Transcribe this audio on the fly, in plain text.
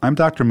I'm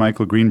Dr.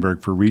 Michael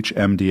Greenberg for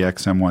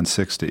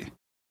ReachMD-XM160.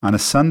 On a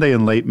Sunday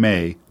in late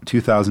May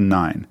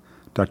 2009,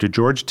 Dr.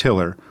 George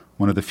Tiller,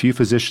 one of the few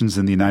physicians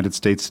in the United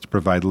States to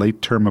provide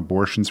late-term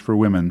abortions for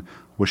women,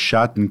 was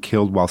shot and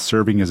killed while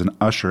serving as an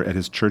usher at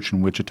his church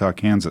in Wichita,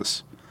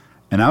 Kansas.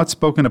 An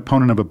outspoken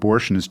opponent of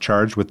abortion is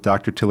charged with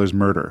Dr. Tiller's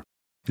murder.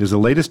 It is the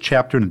latest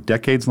chapter in a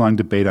decades-long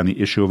debate on the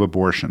issue of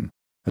abortion,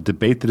 a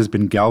debate that has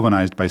been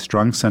galvanized by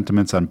strong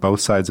sentiments on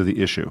both sides of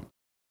the issue.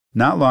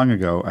 Not long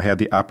ago, I had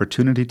the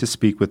opportunity to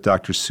speak with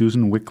Dr.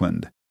 Susan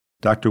Wicklund.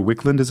 Dr.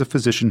 Wicklund is a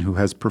physician who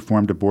has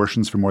performed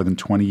abortions for more than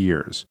 20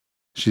 years.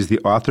 She's the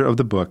author of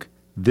the book,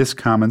 This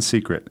Common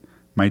Secret,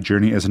 My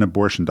Journey as an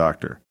Abortion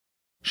Doctor.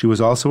 She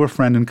was also a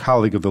friend and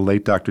colleague of the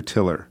late Dr.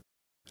 Tiller.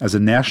 As a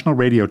national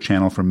radio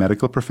channel for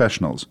medical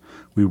professionals,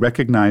 we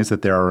recognize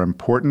that there are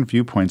important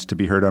viewpoints to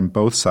be heard on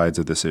both sides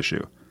of this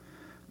issue.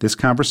 This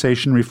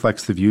conversation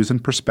reflects the views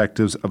and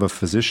perspectives of a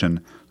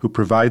physician who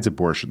provides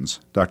abortions,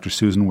 Dr.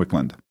 Susan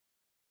Wicklund.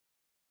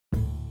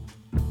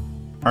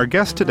 Our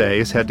guest today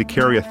has had to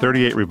carry a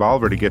 .38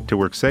 revolver to get to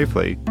work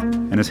safely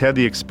and has had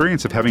the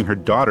experience of having her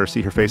daughter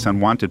see her face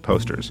on wanted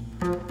posters.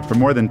 For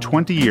more than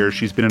 20 years,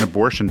 she's been an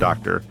abortion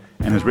doctor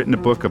and has written a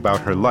book about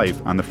her life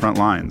on the front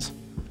lines.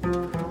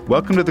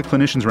 Welcome to the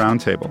Clinicians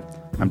Roundtable.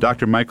 I'm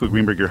Dr. Michael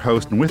Greenberg, your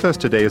host, and with us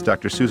today is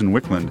Dr. Susan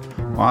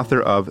Wicklund,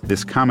 author of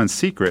This Common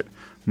Secret,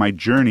 My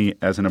Journey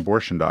as an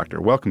Abortion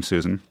Doctor. Welcome,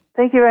 Susan.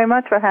 Thank you very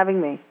much for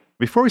having me.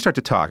 Before we start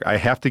to talk, I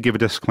have to give a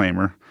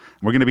disclaimer.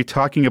 We're going to be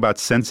talking about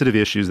sensitive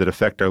issues that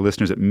affect our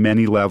listeners at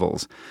many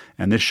levels,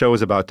 and this show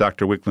is about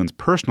Dr. Wicklund's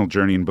personal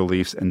journey and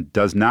beliefs and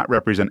does not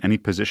represent any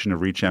position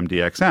of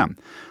ReachMD-XM.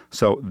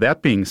 So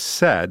that being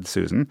said,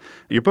 Susan,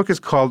 your book is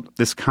called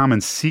This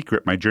Common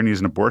Secret, My Journey as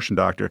an Abortion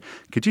Doctor.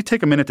 Could you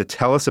take a minute to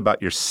tell us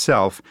about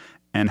yourself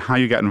and how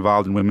you got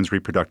involved in women's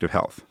reproductive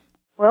health?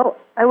 Well,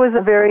 I was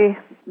a very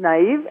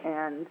naive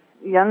and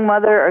young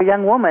mother, or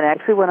young woman,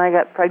 actually, when I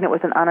got pregnant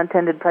with an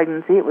unattended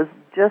pregnancy. It was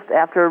just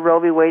after Roe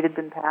v. Wade had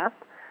been passed.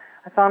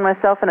 I found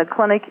myself in a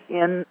clinic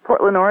in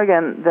Portland,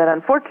 Oregon that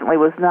unfortunately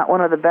was not one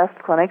of the best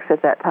clinics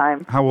at that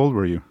time. How old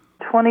were you?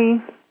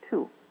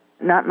 22.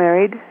 Not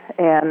married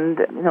and,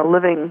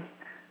 living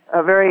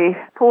a very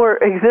poor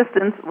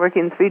existence,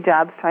 working 3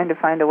 jobs, trying to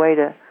find a way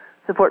to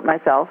support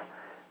myself,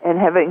 and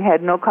having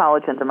had no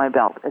college under my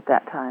belt at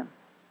that time.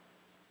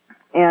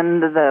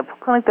 And the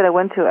clinic that I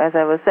went to, as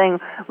I was saying,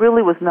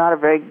 really was not a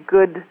very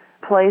good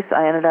place.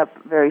 I ended up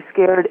very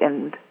scared,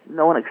 and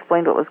no one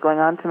explained what was going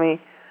on to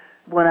me.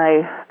 When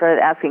I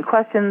started asking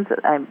questions,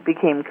 I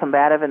became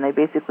combative, and they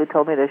basically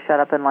told me to shut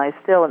up and lie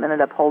still, and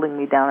ended up holding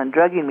me down and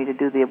drugging me to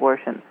do the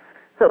abortion.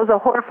 So it was a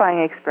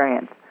horrifying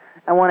experience.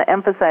 I want to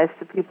emphasize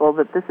to people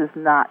that this is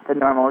not the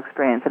normal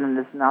experience, and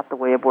it is not the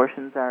way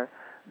abortions are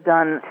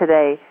done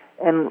today.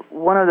 And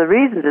one of the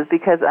reasons is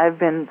because I've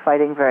been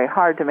fighting very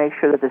hard to make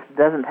sure that this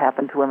doesn't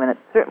happen to women. It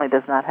certainly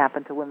does not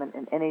happen to women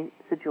in any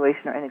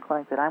situation or any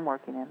clinic that I'm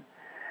working in.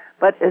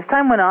 But as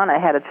time went on, I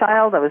had a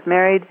child, I was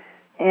married,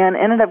 and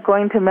ended up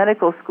going to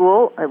medical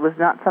school. It was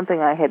not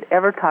something I had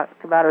ever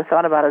talked about or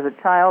thought about as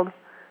a child,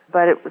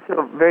 but it was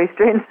a very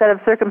strange set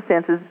of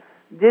circumstances.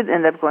 Did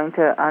end up going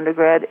to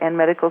undergrad and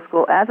medical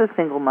school as a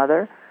single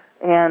mother,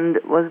 and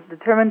was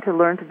determined to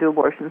learn to do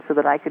abortions so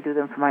that I could do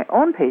them for my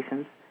own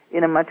patients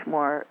in a much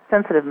more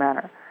sensitive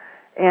manner.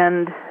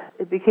 And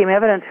it became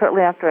evident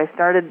shortly after I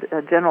started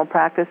a general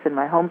practice in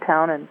my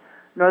hometown in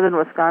northern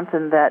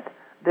Wisconsin that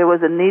there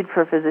was a need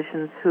for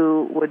physicians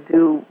who would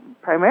do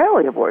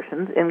primarily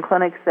abortions in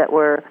clinics that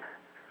were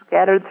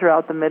scattered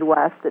throughout the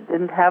Midwest, that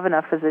didn't have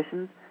enough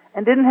physicians,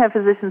 and didn't have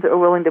physicians that were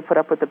willing to put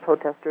up with the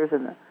protesters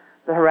and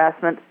the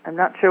harassment. I'm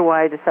not sure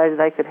why I decided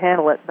I could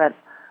handle it, but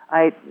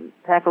I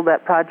tackled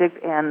that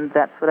project, and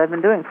that's what I've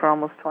been doing for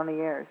almost 20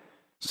 years.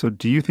 So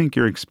do you think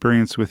your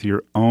experience with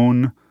your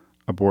own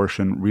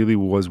abortion really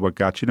was what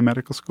got you to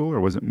medical school, or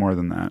was it more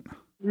than that?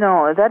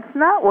 No, that's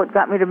not what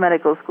got me to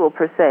medical school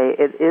per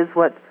se. It is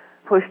what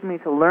pushed me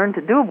to learn to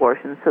do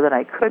abortions so that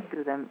I could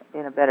do them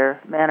in a better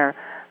manner.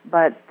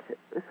 But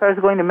as far as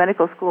going to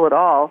medical school at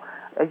all,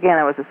 again,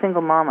 I was a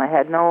single mom. I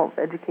had no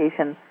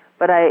education,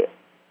 but I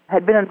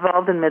had been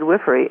involved in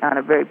midwifery on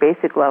a very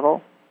basic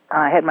level.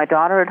 I had my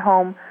daughter at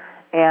home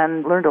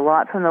and learned a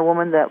lot from the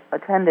woman that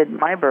attended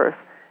my birth,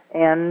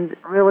 and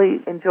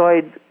really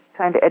enjoyed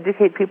trying to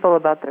educate people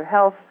about their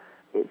health.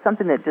 It's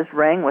something that just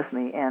rang with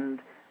me, and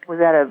was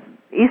at a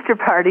Easter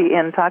party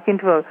and talking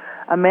to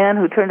a man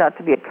who turned out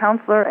to be a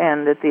counselor,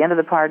 and at the end of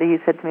the party he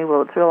said to me,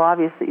 well, it's real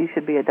obvious that you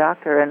should be a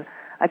doctor. And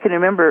I can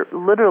remember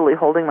literally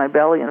holding my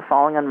belly and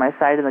falling on my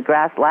side in the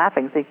grass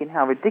laughing, thinking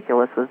how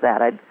ridiculous was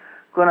that. I'd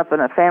grown up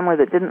in a family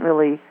that didn't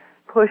really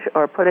push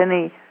or put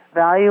any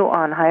value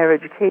on higher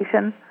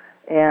education,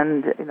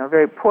 and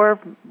very poor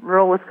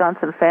rural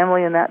Wisconsin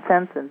family in that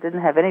sense, and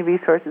didn't have any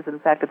resources. In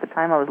fact, at the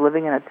time I was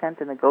living in a tent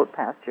in a goat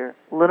pasture,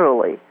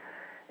 literally.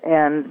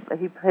 And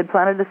he had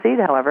planted a seed,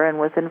 however, and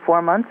within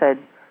 4 months I'd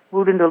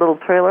moved into a little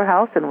trailer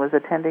house and was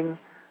attending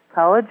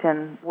college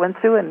and went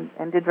through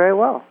and did very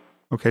well.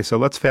 Okay, so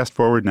let's fast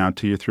forward now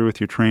to you're through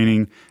with your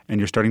training and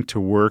you're starting to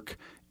work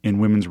in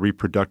women's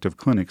reproductive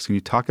clinics. Can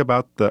you talk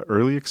about the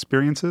early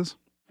experiences?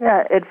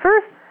 Yeah, at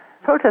first,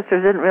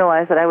 protesters didn't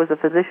realize that I was a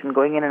physician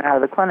going in and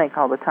out of the clinic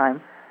all the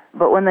time.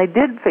 But when they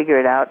did figure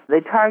it out,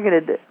 they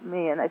targeted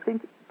me, and I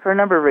think for a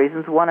number of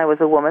reasons. One, I was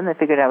a woman. They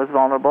figured I was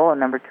vulnerable. And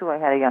number two, I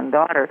had a young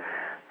daughter.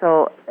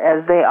 So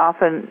as they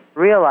often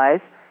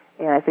realize,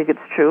 and I think it's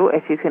true,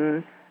 if you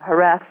can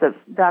harass the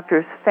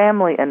doctor's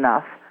family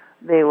enough,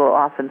 they will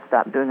often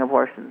stop doing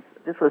abortions.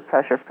 This was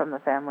pressure from the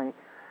family.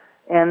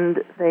 And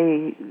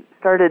they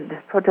started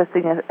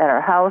protesting at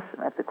our house,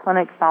 at the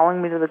clinic,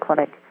 following me to the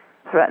clinic,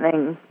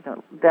 threatening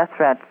death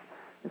threats.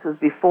 This was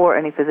before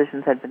any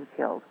physicians had been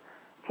killed.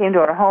 Came to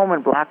our home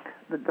and blocked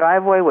the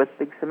driveway with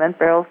big cement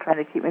barrels,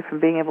 trying to keep me from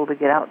being able to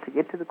get out to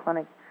get to the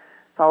clinic.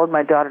 Followed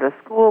my daughter to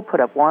school, put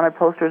up wanted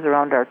posters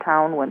around our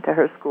town, went to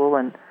her school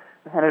and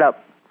handed out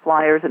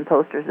flyers and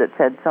posters that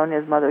said,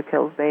 "Sonia's mother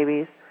kills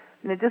babies."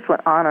 And it just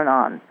went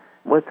on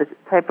with the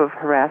type of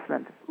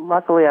harassment.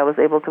 Luckily, I was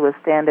able to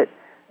withstand it.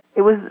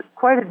 It was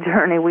quite a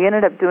journey. We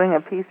ended up doing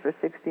a piece for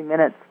 60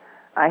 minutes.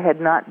 I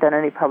had not done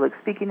any public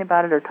speaking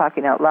about it or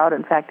talking out loud.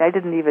 In fact, I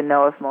didn't even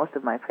know if most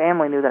of my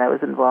family knew that I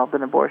was involved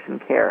in abortion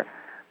care.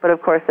 But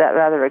of course, that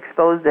rather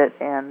exposed it,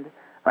 and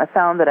I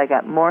found that I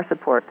got more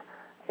support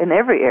in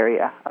every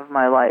area of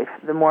my life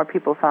the more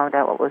people found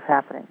out what was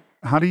happening.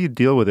 How do you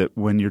deal with it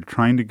when you're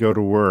trying to go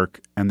to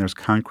work and there's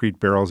concrete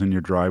barrels in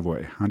your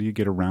driveway? How do you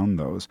get around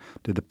those?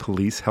 Did the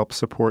police help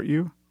support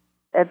you?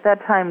 At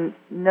that time,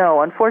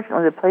 no.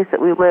 Unfortunately, the place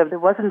that we lived, there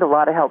wasn't a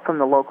lot of help from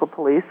the local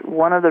police.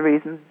 One of the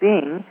reasons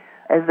being,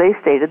 as they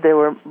stated, there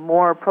were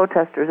more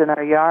protesters in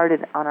our yard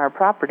and on our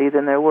property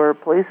than there were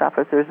police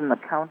officers in the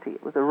county.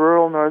 It was a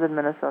rural northern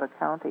Minnesota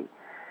county.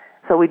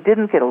 So we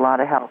didn't get a lot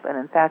of help. And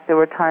in fact, there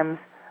were times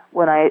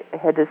when I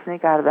had to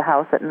sneak out of the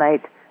house at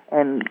night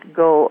and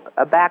go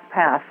a back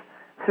path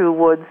through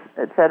woods,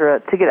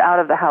 etc., to get out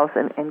of the house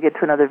and get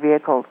to another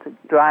vehicle to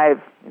drive,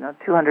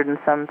 200 and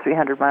some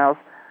 300 miles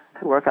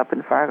to work up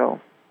in Fargo.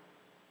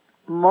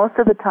 Most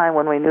of the time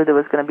when we knew there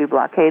was going to be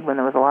blockade, when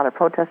there was a lot of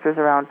protesters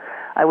around,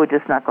 I would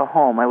just not go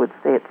home. I would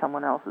stay at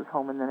someone else's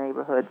home in the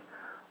neighborhood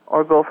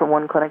or go from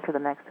one clinic to the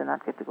next and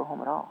not get to go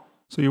home at all.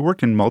 So you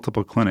worked in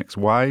multiple clinics.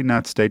 Why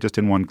not stay just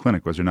in one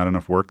clinic? Was there not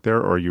enough work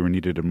there, or you were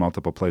needed in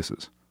multiple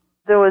places?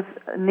 There was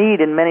a need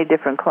in many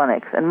different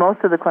clinics, and most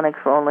of the clinics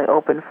were only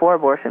open for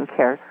abortion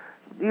care,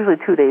 usually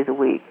 2 days a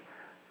week.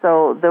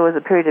 So there was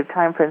a period of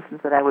time, for instance,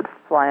 that I would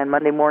fly on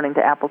Monday morning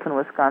to Appleton,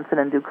 Wisconsin,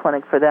 and do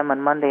clinic for them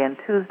on Monday and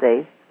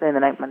Tuesday, staying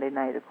the night Monday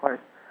night, of course.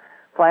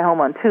 Fly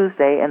home on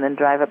Tuesday, and then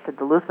drive up to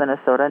Duluth,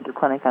 Minnesota, and do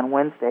clinic on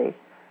Wednesday,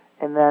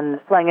 and then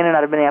flying in and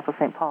out of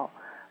Minneapolis-St. Paul.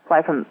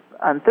 Fly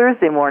on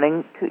Thursday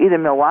morning to either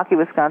Milwaukee,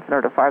 Wisconsin,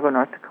 or to Fargo,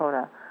 North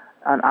Dakota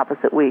on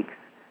opposite weeks,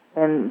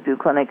 and do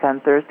clinic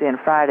on Thursday and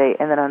Friday,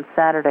 and then on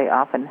Saturday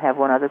often have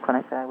one other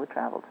clinic that I would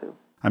travel to.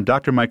 I'm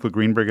Dr. Michael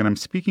Greenberg, and I'm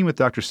speaking with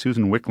Dr.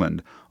 Susan Wicklund,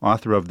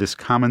 author of This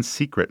Common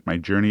Secret, My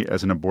Journey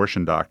as an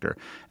Abortion Doctor.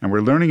 And we're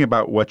learning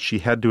about what she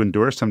had to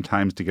endure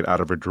sometimes to get out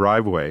of her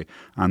driveway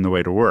on the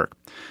way to work.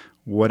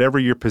 Whatever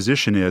your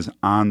position is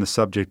on the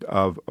subject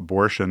of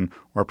abortion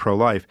or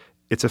pro-life,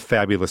 it's a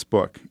fabulous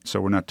book. So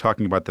we're not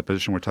talking about the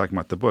position, we're talking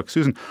about the book.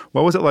 Susan,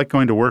 what was it like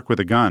going to work with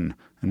a gun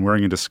and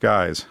wearing a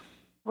disguise?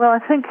 Well,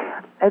 I think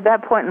at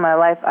that point in my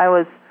life, I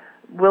was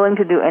willing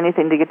to do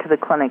anything to get to the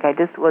clinic. I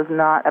just was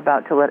not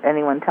about to let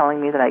anyone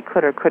telling me that I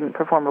could or couldn't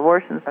perform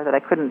abortions or that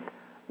I couldn't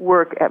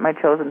work at my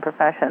chosen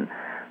profession.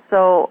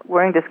 So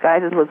wearing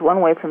disguises was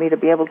one way for me to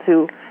be able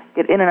to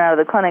get in and out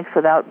of the clinics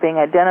without being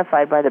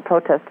identified by the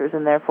protesters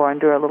and therefore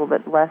endure a little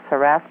bit less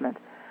harassment.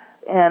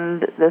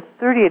 And the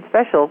 38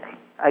 Special,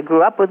 I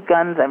grew up with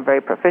guns. I'm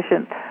very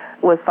proficient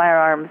with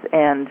firearms,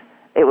 and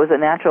it was a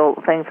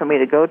natural thing for me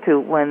to go to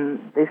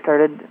when they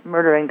started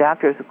murdering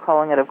doctors,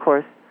 calling it, of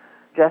course,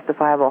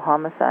 justifiable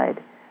homicide.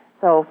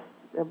 So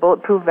a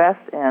bulletproof vest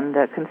and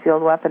a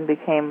concealed weapon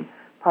became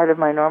part of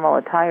my normal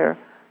attire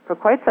for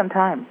quite some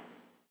time.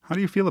 How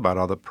do you feel about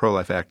all the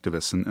pro-life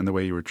activists and the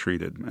way you were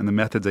treated and the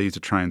methods they used to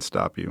try and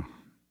stop you?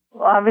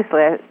 Well,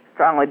 obviously, I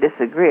strongly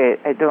disagree.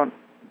 I don't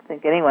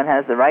think anyone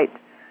has the right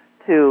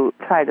to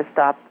try to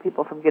stop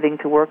people from getting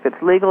to work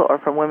that's legal or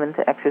from women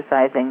to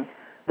exercising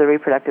their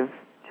reproductive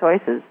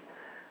choices.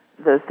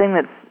 The thing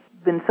that's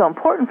been so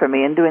important for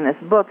me in doing this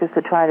book is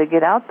to try to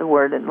get out the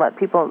word and let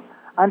people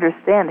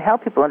understand,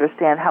 help people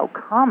understand how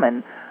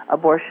common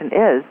abortion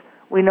is.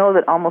 We know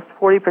that almost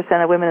 40%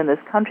 of women in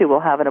this country will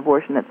have an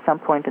abortion at some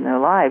point in their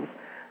lives.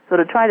 So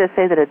to try to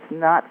say that it's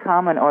not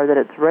common or that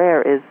it's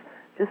rare is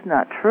just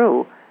not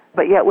true.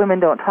 But yet women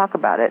don't talk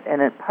about it.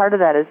 And part of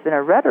that has been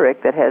a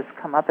rhetoric that has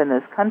come up in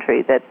this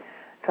country that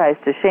tries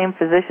to shame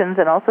physicians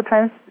and also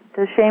tries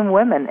to shame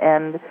women.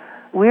 And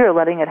we are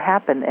letting it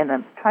happen, and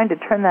I'm trying to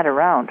turn that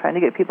around, trying to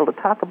get people to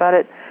talk about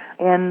it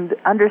and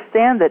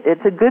understand that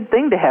it's a good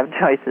thing to have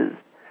choices.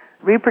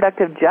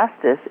 Reproductive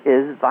justice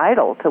is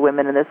vital to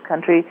women in this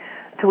country,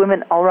 to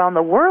women all around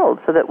the world,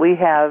 so that we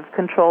have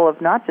control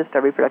of not just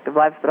our reproductive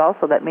lives, but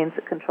also that means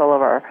control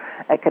of our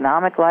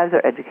economic lives,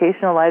 our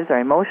educational lives, our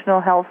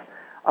emotional health,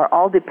 are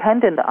all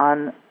dependent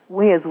on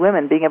we as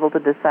women being able to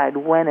decide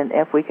when and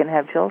if we can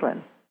have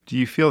children. Do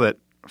you feel that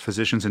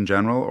physicians in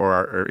general or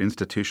our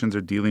institutions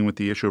are dealing with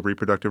the issue of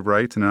reproductive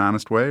rights in an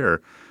honest way,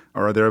 or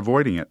are they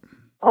avoiding it?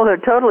 Oh, they're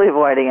totally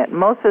avoiding it.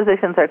 Most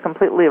physicians are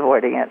completely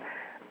avoiding it.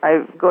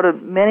 I go to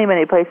many,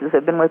 many places.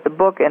 I've been with the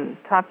book and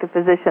talked to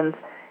physicians,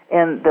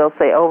 and they'll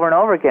say over and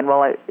over again,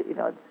 well,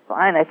 it's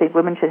fine. I think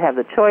women should have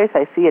the choice.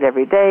 I see it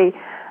every day,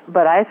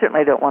 but I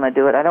certainly don't want to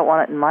do it. I don't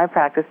want it in my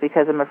practice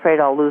because I'm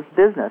afraid I'll lose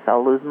business.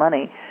 I'll lose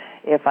money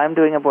if I'm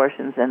doing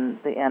abortions and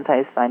the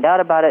antis find out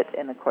about it,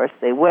 and of course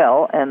they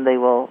will, and they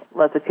will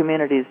let the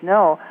communities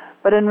know.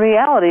 But in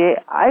reality,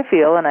 I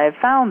feel, and I've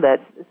found that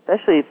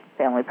especially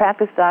family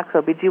practice docs,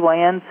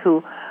 OBGYNs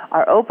who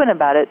are open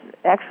about it,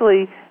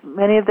 actually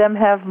many of them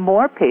have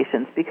more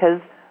patients because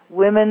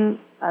women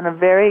on a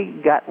very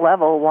gut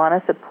level want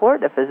to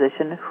support a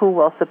physician who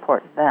will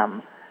support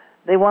them.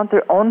 They want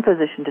their own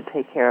physician to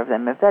take care of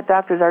them. If that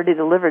doctor's already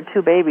delivered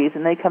 2 babies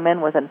and they come in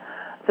with a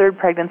third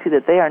pregnancy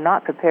that they are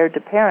not prepared to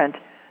parent,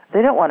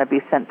 they don't want to be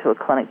sent to a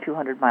clinic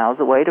 200 miles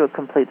away to a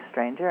complete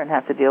stranger and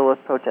have to deal with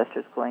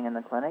protesters going in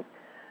the clinic.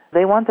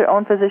 They want their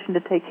own physician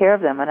to take care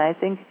of them, and I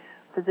think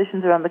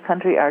physicians around the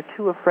country are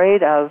too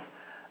afraid of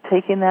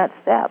taking that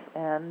step.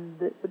 And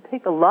it would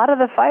take a lot of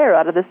the fire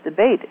out of this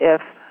debate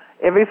if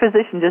every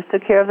physician just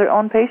took care of their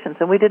own patients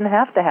and we didn't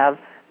have to have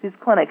these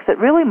clinics that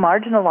really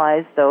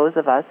marginalize those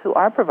of us who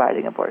are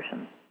providing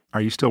abortions.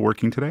 Are you still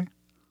working today?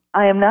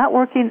 I am not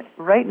working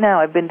right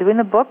now. I've been doing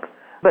the book,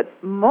 but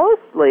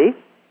mostly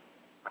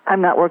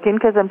I'm not working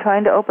because I'm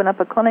trying to open up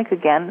a clinic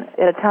again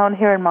at a town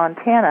here in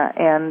Montana.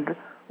 And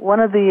one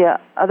of the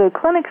other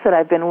clinics that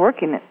I've been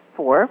working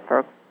for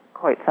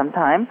quite some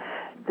time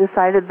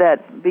decided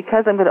that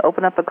because I'm going to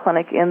open up a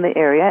clinic in the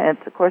area, and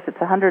of course it's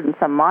 100 and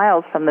some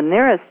miles from the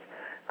nearest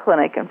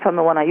clinic and from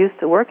the one I used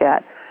to work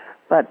at,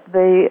 but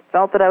they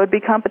felt that I would be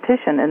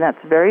competition, and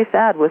that's very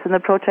sad. Within the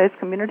pro-choice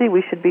community,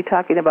 we should be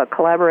talking about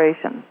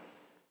collaboration.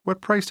 What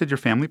price did your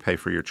family pay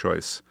for your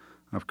choice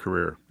of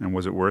career, and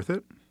was it worth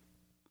it?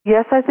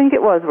 Yes, I think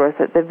it was worth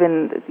it. They've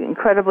been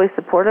incredibly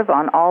supportive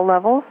on all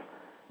levels.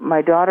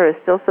 My daughter is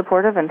still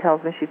supportive and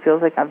tells me she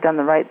feels like I've done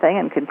the right thing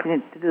and continue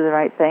to do the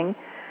right thing.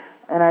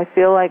 And I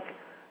feel like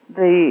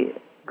the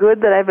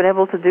good that I've been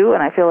able to do,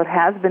 and I feel it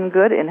has been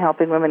good in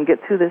helping women get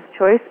through this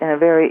choice in a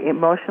very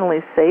emotionally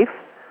safe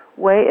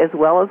way as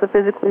well as a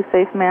physically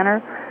safe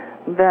manner,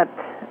 that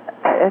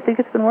I think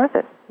it's been worth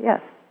it,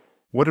 yes.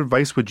 What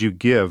advice would you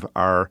give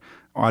our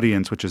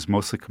audience, which is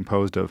mostly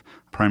composed of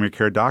primary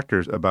care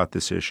doctors, about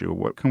this issue?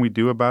 What can we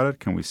do about it?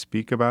 Can we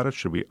speak about it?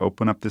 Should we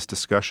open up this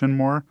discussion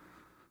more?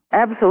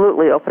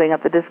 Absolutely, opening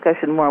up the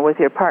discussion more with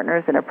your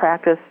partners in a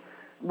practice,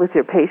 with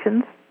your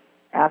patients.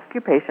 Ask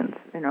your patients,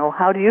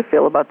 how do you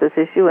feel about this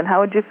issue, and how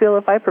would you feel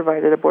if I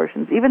provided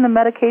abortions? Even the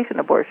medication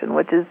abortion,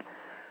 which is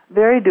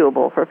very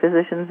doable for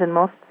physicians in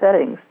most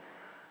settings.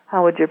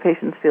 How would your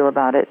patients feel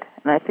about it?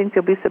 And I think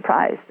you'll be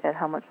surprised at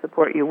how much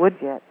support you would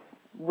get.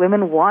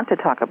 Women want to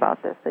talk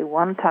about this. They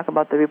want to talk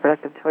about the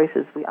reproductive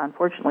choices. We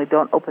unfortunately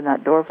don't open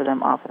that door for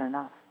them often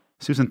enough.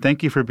 Susan,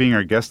 thank you for being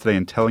our guest today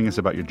and telling us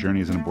about your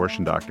journey as an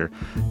abortion doctor.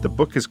 The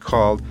book is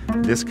called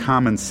This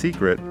Common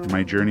Secret,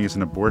 My Journey as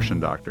an Abortion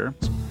Doctor.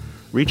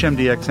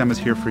 ReachMD-XM is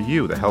here for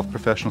you, the health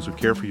professionals who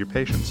care for your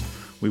patients.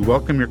 We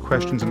welcome your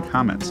questions and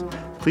comments.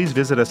 Please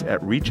visit us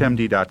at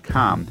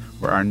reachmd.com,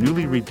 where our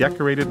newly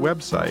redecorated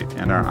website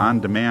and our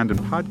on-demand and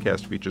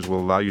podcast features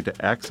will allow you to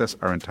access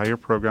our entire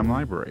program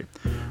library.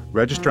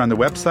 Register on the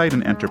website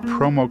and enter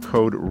promo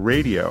code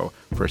RADIO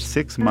for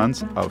 6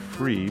 months of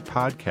free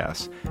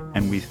podcasts.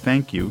 And we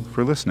thank you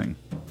for listening.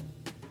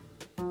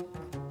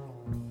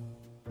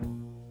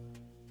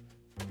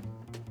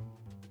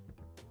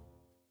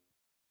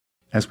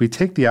 As we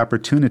take the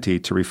opportunity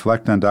to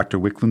reflect on Dr.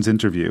 Wicklund's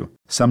interview,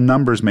 some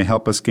numbers may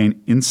help us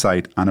gain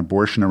insight on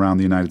abortion around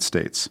the United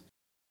States.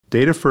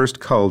 Data first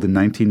culled in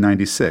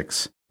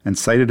 1996 and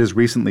cited as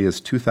recently as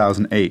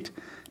 2008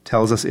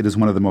 tells us it is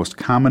one of the most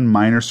common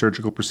minor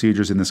surgical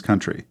procedures in this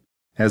country.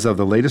 As of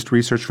the latest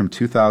research from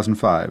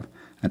 2005,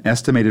 an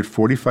estimated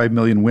 45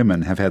 million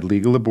women have had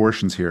legal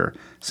abortions here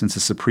since the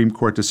Supreme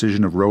Court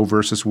decision of Roe v.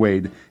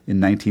 Wade in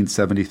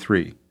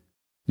 1973.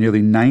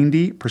 Nearly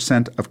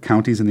 90% of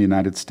counties in the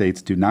United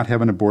States do not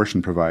have an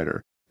abortion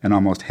provider, and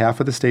almost half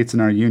of the states in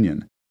our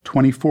union,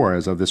 24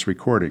 as of this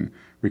recording,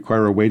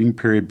 require a waiting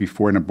period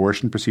before an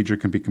abortion procedure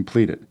can be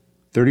completed.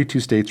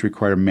 32 states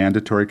require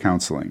mandatory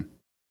counseling.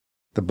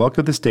 The bulk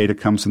of this data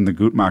comes from the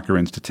Guttmacher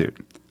Institute,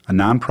 a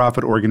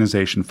nonprofit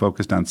organization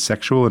focused on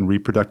sexual and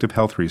reproductive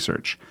health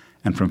research,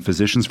 and from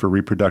Physicians for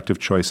Reproductive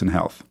Choice and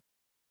Health.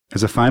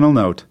 As a final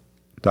note,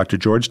 Dr.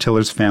 George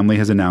Tiller's family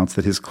has announced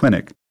that his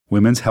clinic,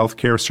 Women's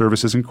Healthcare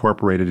Services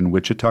Incorporated in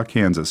Wichita,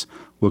 Kansas,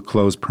 will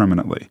close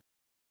permanently.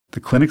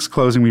 The clinic's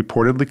closing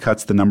reportedly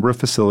cuts the number of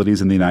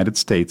facilities in the United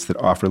States that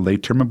offer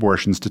late-term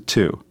abortions to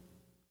 2.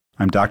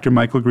 I'm Dr.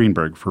 Michael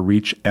Greenberg for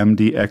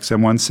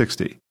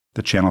ReachMD-XM160,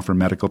 the channel for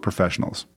medical professionals.